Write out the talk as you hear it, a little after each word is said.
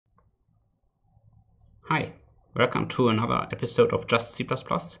Hi, welcome to another episode of Just C++.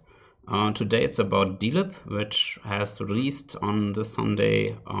 Today it's about Dlib, which has released on this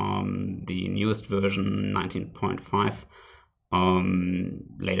Sunday the newest version 19.5.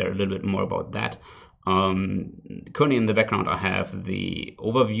 Later a little bit more about that. Currently in the background I have the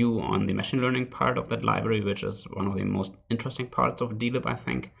overview on the machine learning part of that library, which is one of the most interesting parts of Dlib, I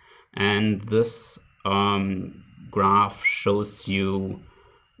think. And this graph shows you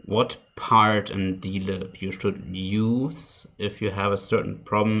what part in Dlib you should use if you have a certain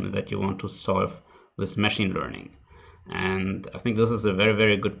problem that you want to solve with machine learning. And I think this is a very,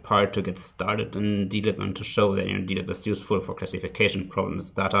 very good part to get started in Dlib and to show that Dlib is useful for classification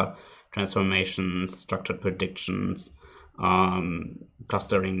problems, data transformations, structured predictions,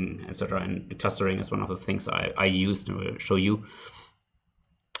 clustering, etc. And clustering is one of the things I used and will show you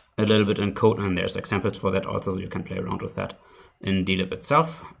a little bit in code, and there's examples for that also, so you can play around with that in Dlib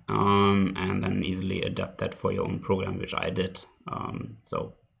itself, and then easily adapt that for your own program, which I did.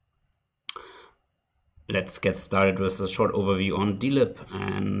 So let's get started with a short overview on Dlib,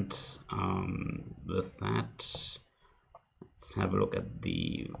 and with that, let's have a look at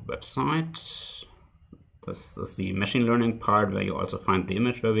the website. This is the machine learning part where you also find the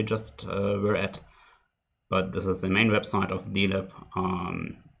image where we just were at, but this is the main website of Dlib.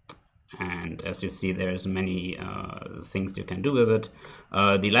 And as you see, there's many things you can do with it.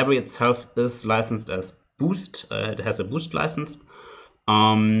 The library itself is licensed as Boost. It has a Boost license.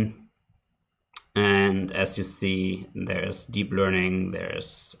 And as you see, there's deep learning,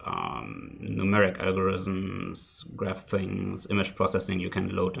 there's numeric algorithms, graph things, image processing. You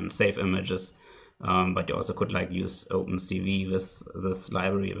can load and save images, but you also could use OpenCV with this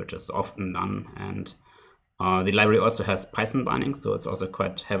library, which is often done. And the library also has Python bindings, so it's also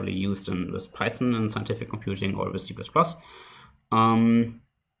quite heavily used with Python in scientific computing or with C++. And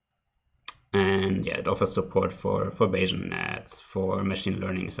yeah, it offers support for Bayesian nets, for machine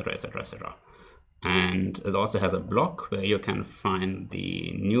learning, etc., etc., etc. And it also has a blog where you can find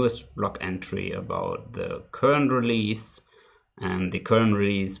the newest blog entry about the current release. And the current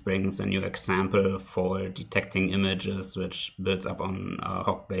release brings a new example for detecting images, which builds up on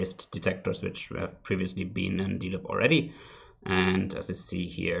Hawk-based detectors, which have previously been in Dlib already. And as you see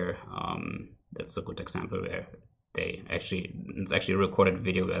here, that's a good example where it's actually a recorded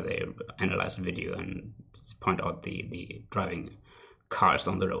video where they analyze video and point out the driving cars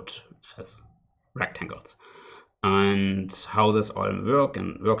on the road as rectangles. And how this all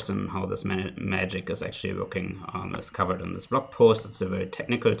works and how this magic is actually working is covered in this blog post. It's a very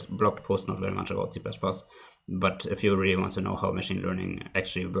technical blog post, not very much about C++, but if you really want to know how machine learning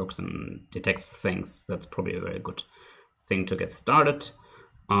actually works and detects things, that's probably a very good thing to get started.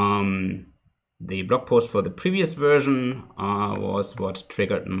 The blog post for the previous version was what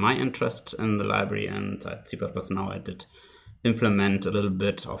triggered my interest in the library, and at C++ now I did implement a little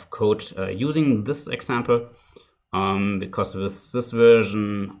bit of code using this example. Because with this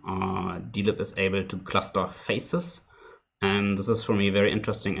version, Dlib is able to cluster faces. And this is for me very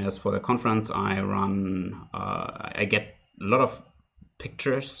interesting, as for the conference I run, I get a lot of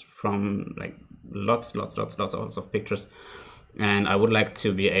pictures from lots of pictures. And I would like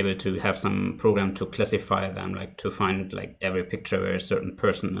to be able to have some program to classify them, to find every picture where a certain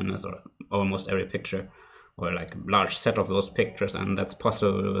person in is, or almost every picture, or a large set of those pictures. And that's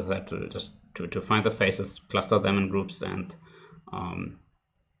possible with that, to find the faces, cluster them in groups, and I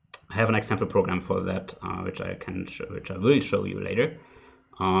have an example program for that, which I will show you later.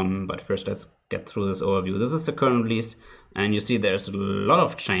 But first, let's get through this overview. This is the current release, and you see there's a lot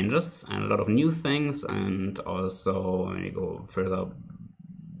of changes and a lot of new things. And also, when you go further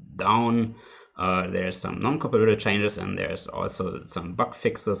down, there's some non-compilable changes, and there's also some bug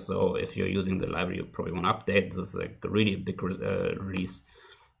fixes. So if you're using the library, you probably want to update. This is a really big release.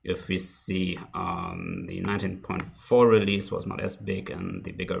 If we see the 19.4 release was not as big, and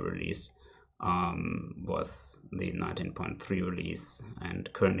the bigger release was the 19.3 release,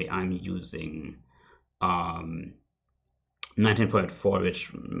 and currently I'm using 19.4,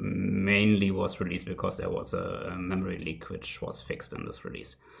 which mainly was released because there was a memory leak which was fixed in this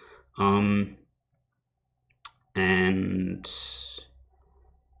release. And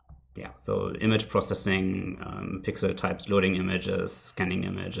yeah, so image processing, pixel types, loading images, scanning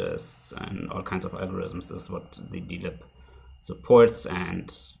images, and all kinds of algorithms is what the Dlib supports.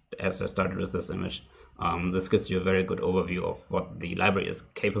 And as I started with this image, this gives you a very good overview of what the library is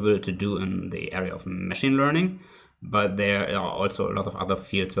capable to do in the area of machine learning. But there are also a lot of other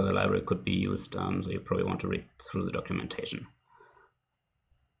fields where the library could be used, so you probably want to read through the documentation.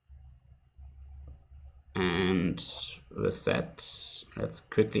 And with that, let's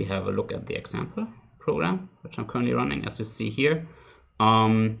quickly have a look at the example. program, which I'm currently running, as you see here.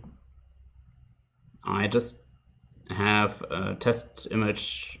 I just have a test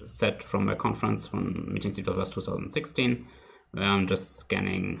image set from a conference from Meeting C++ 2016, where I'm just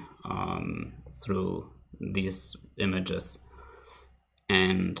scanning through these images.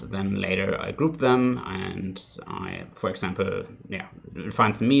 And then later I group them, and I, for example, yeah, it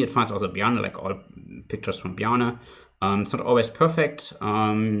finds me, it finds also Bjarne, like all pictures from Bjarne. It's not always perfect.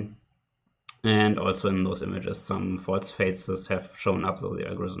 And also in those images, some false faces have shown up, so the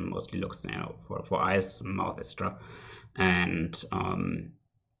algorithm mostly looks, you know, for eyes, mouth, etc. And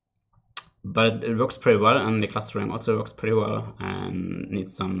but it works pretty well, and the clustering also works pretty well, and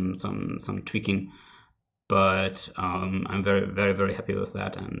needs some tweaking. But I'm very happy with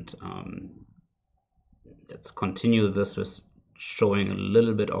that, and let's continue this with showing a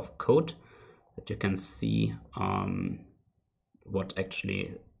little bit of code that you can see what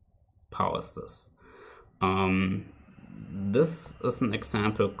actually powers this. This is an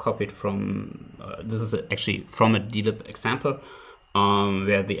example copied from, this is actually from a Dlib example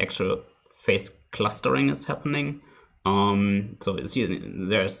where the actual face clustering is happening. So you see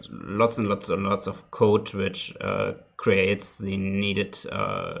there's lots and lots of code which creates the needed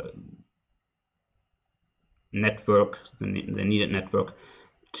network, the needed network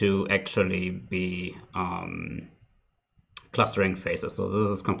to actually be clustering faces. So this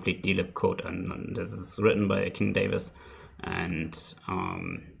is complete Dlib code, and this is written by King Davis, and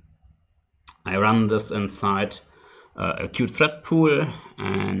I run this inside a Qt thread pool,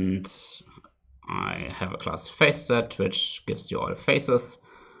 and I have a class face set which gives you all faces,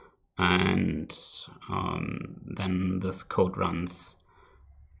 and then this code runs.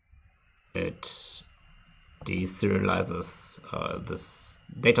 It deserializes this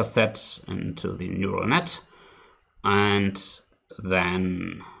data set into the neural net, and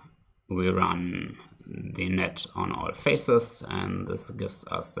then we run the net on all faces, and this gives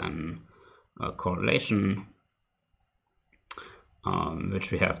us then a correlation,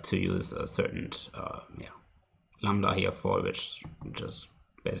 which we have to use a certain lambda here for, which is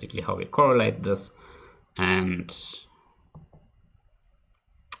basically how we correlate this. And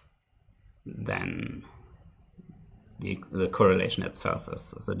then the correlation itself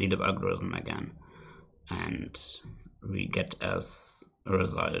is a Dlib algorithm again, and we get as a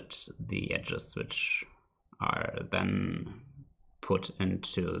result the edges which are then put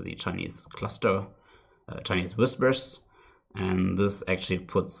into the Chinese cluster, Chinese whispers, and this actually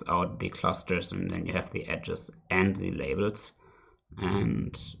puts out the clusters, and then you have the edges and the labels.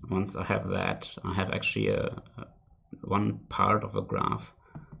 And once I have that, I have actually one part of a graph,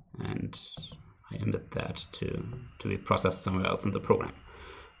 and I emit that to be processed somewhere else in the program.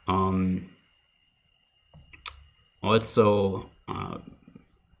 Also,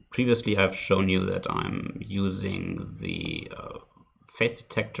 previously I've shown you that I'm using the face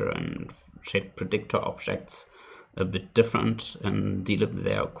detector and shape predictor objects a bit different in Dlib.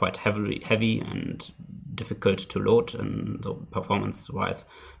 They are quite heavy and difficult to load, and so performance-wise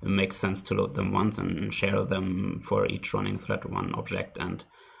it makes sense to load them once and share them for each running thread one object, and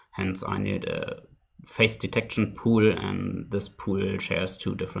hence I need a face detection pool, and this pool shares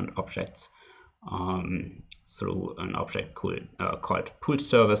two different objects through an object called pool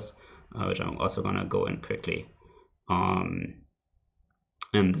service, which I'm also going to go in quickly.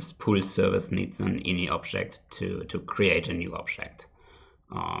 And this pool service needs an ini object to create a new object.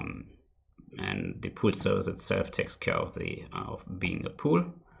 And the pool service itself takes care of of being a pool,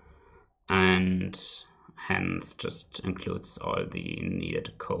 and hence just includes all the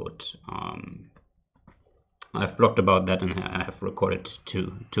needed code. I've blogged about that, and I have recorded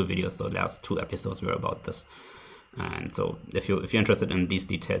two videos. So the last two episodes were about this. And so if you're interested in these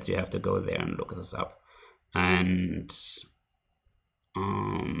details, you have to go there and look this up. And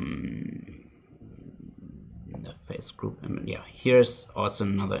the face group, yeah, here's also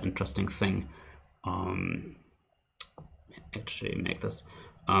another interesting thing. Actually make this.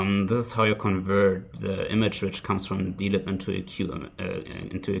 This is how you convert the image which comes from Dlib into a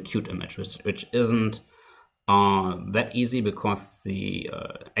Qt image, which isn't that easy, because the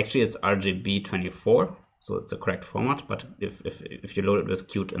actually it's RGB24, so it's a correct format. But if you load it with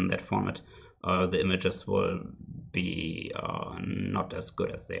Qt in that format, the images will be not as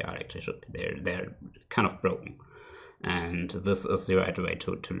good as they actually should be. They're kind of broken, and this is the right way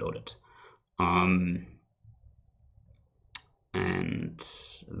to load it. And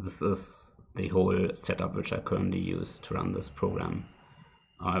this is the whole setup which I currently use to run this program,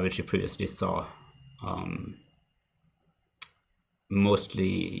 which you previously saw.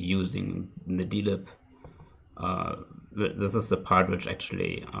 Mostly using the Dlib this is the part which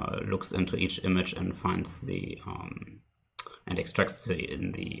actually looks into each image and finds the and extracts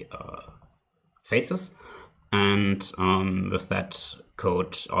the faces. And with that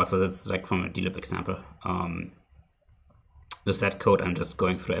code, also that's like from a Dlib example. With that code, I'm just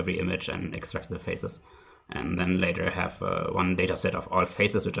going through every image and extract the faces, and then later have one data set of all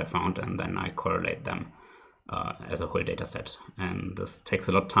faces which I found, and then I correlate them as a whole data set. And this takes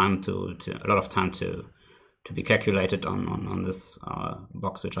a lot of time to be calculated on this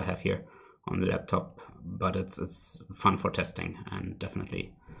box which I have here on the laptop, but it's fun for testing, and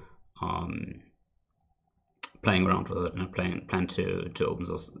definitely playing around with it, and I plan to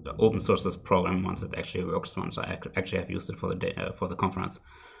open source this program once it actually works, once I actually have used it for the conference,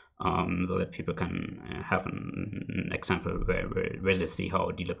 so that people can have an example where they see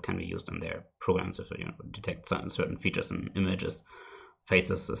how Dlib can be used in their programs to detect certain features in images.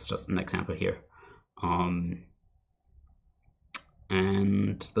 Faces is just an example here.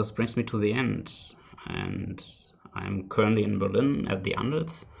 And this brings me to the end, and I'm currently in Berlin at the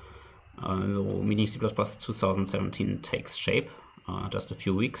Andels. So Meaning C++ 2017 takes shape, just a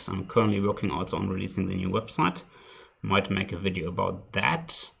few weeks. I'm currently working also on releasing the new website. Might make a video about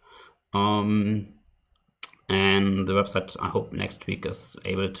that. And the website, I hope next week is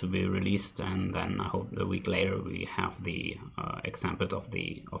able to be released, and then I hope a week later we have the examples of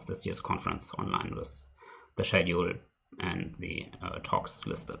this year's conference online with the schedule and the talks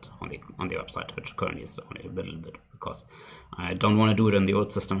listed on the website, which currently is only a little bit, because I don't want to do it in the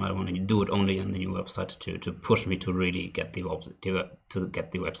old system. I want to do it only in the new website to push me to really get the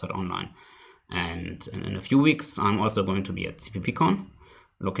website online. And in a few weeks, I'm also going to be at CPPCon.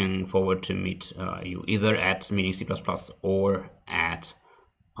 Looking forward to meet you either at Meaning C++ or at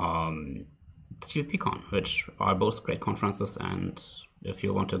CPPCon, which are both great conferences. And if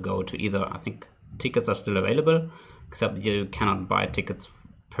you want to go to either, I think tickets are still available, except you cannot buy tickets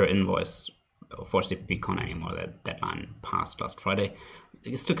per invoice for CPPCon anymore. That deadline passed last Friday.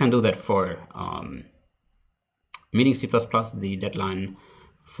 You still can do that for Meaning C++. The deadline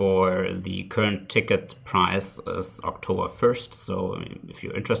for the current ticket price is October 1st. So if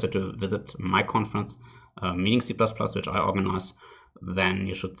you're interested to visit my conference, Meaning C++, which I organize, then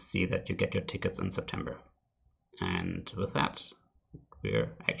you should see that you get your tickets in September. And with that,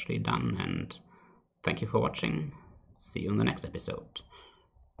 we're actually done. And thank you for watching. See you in the next episode.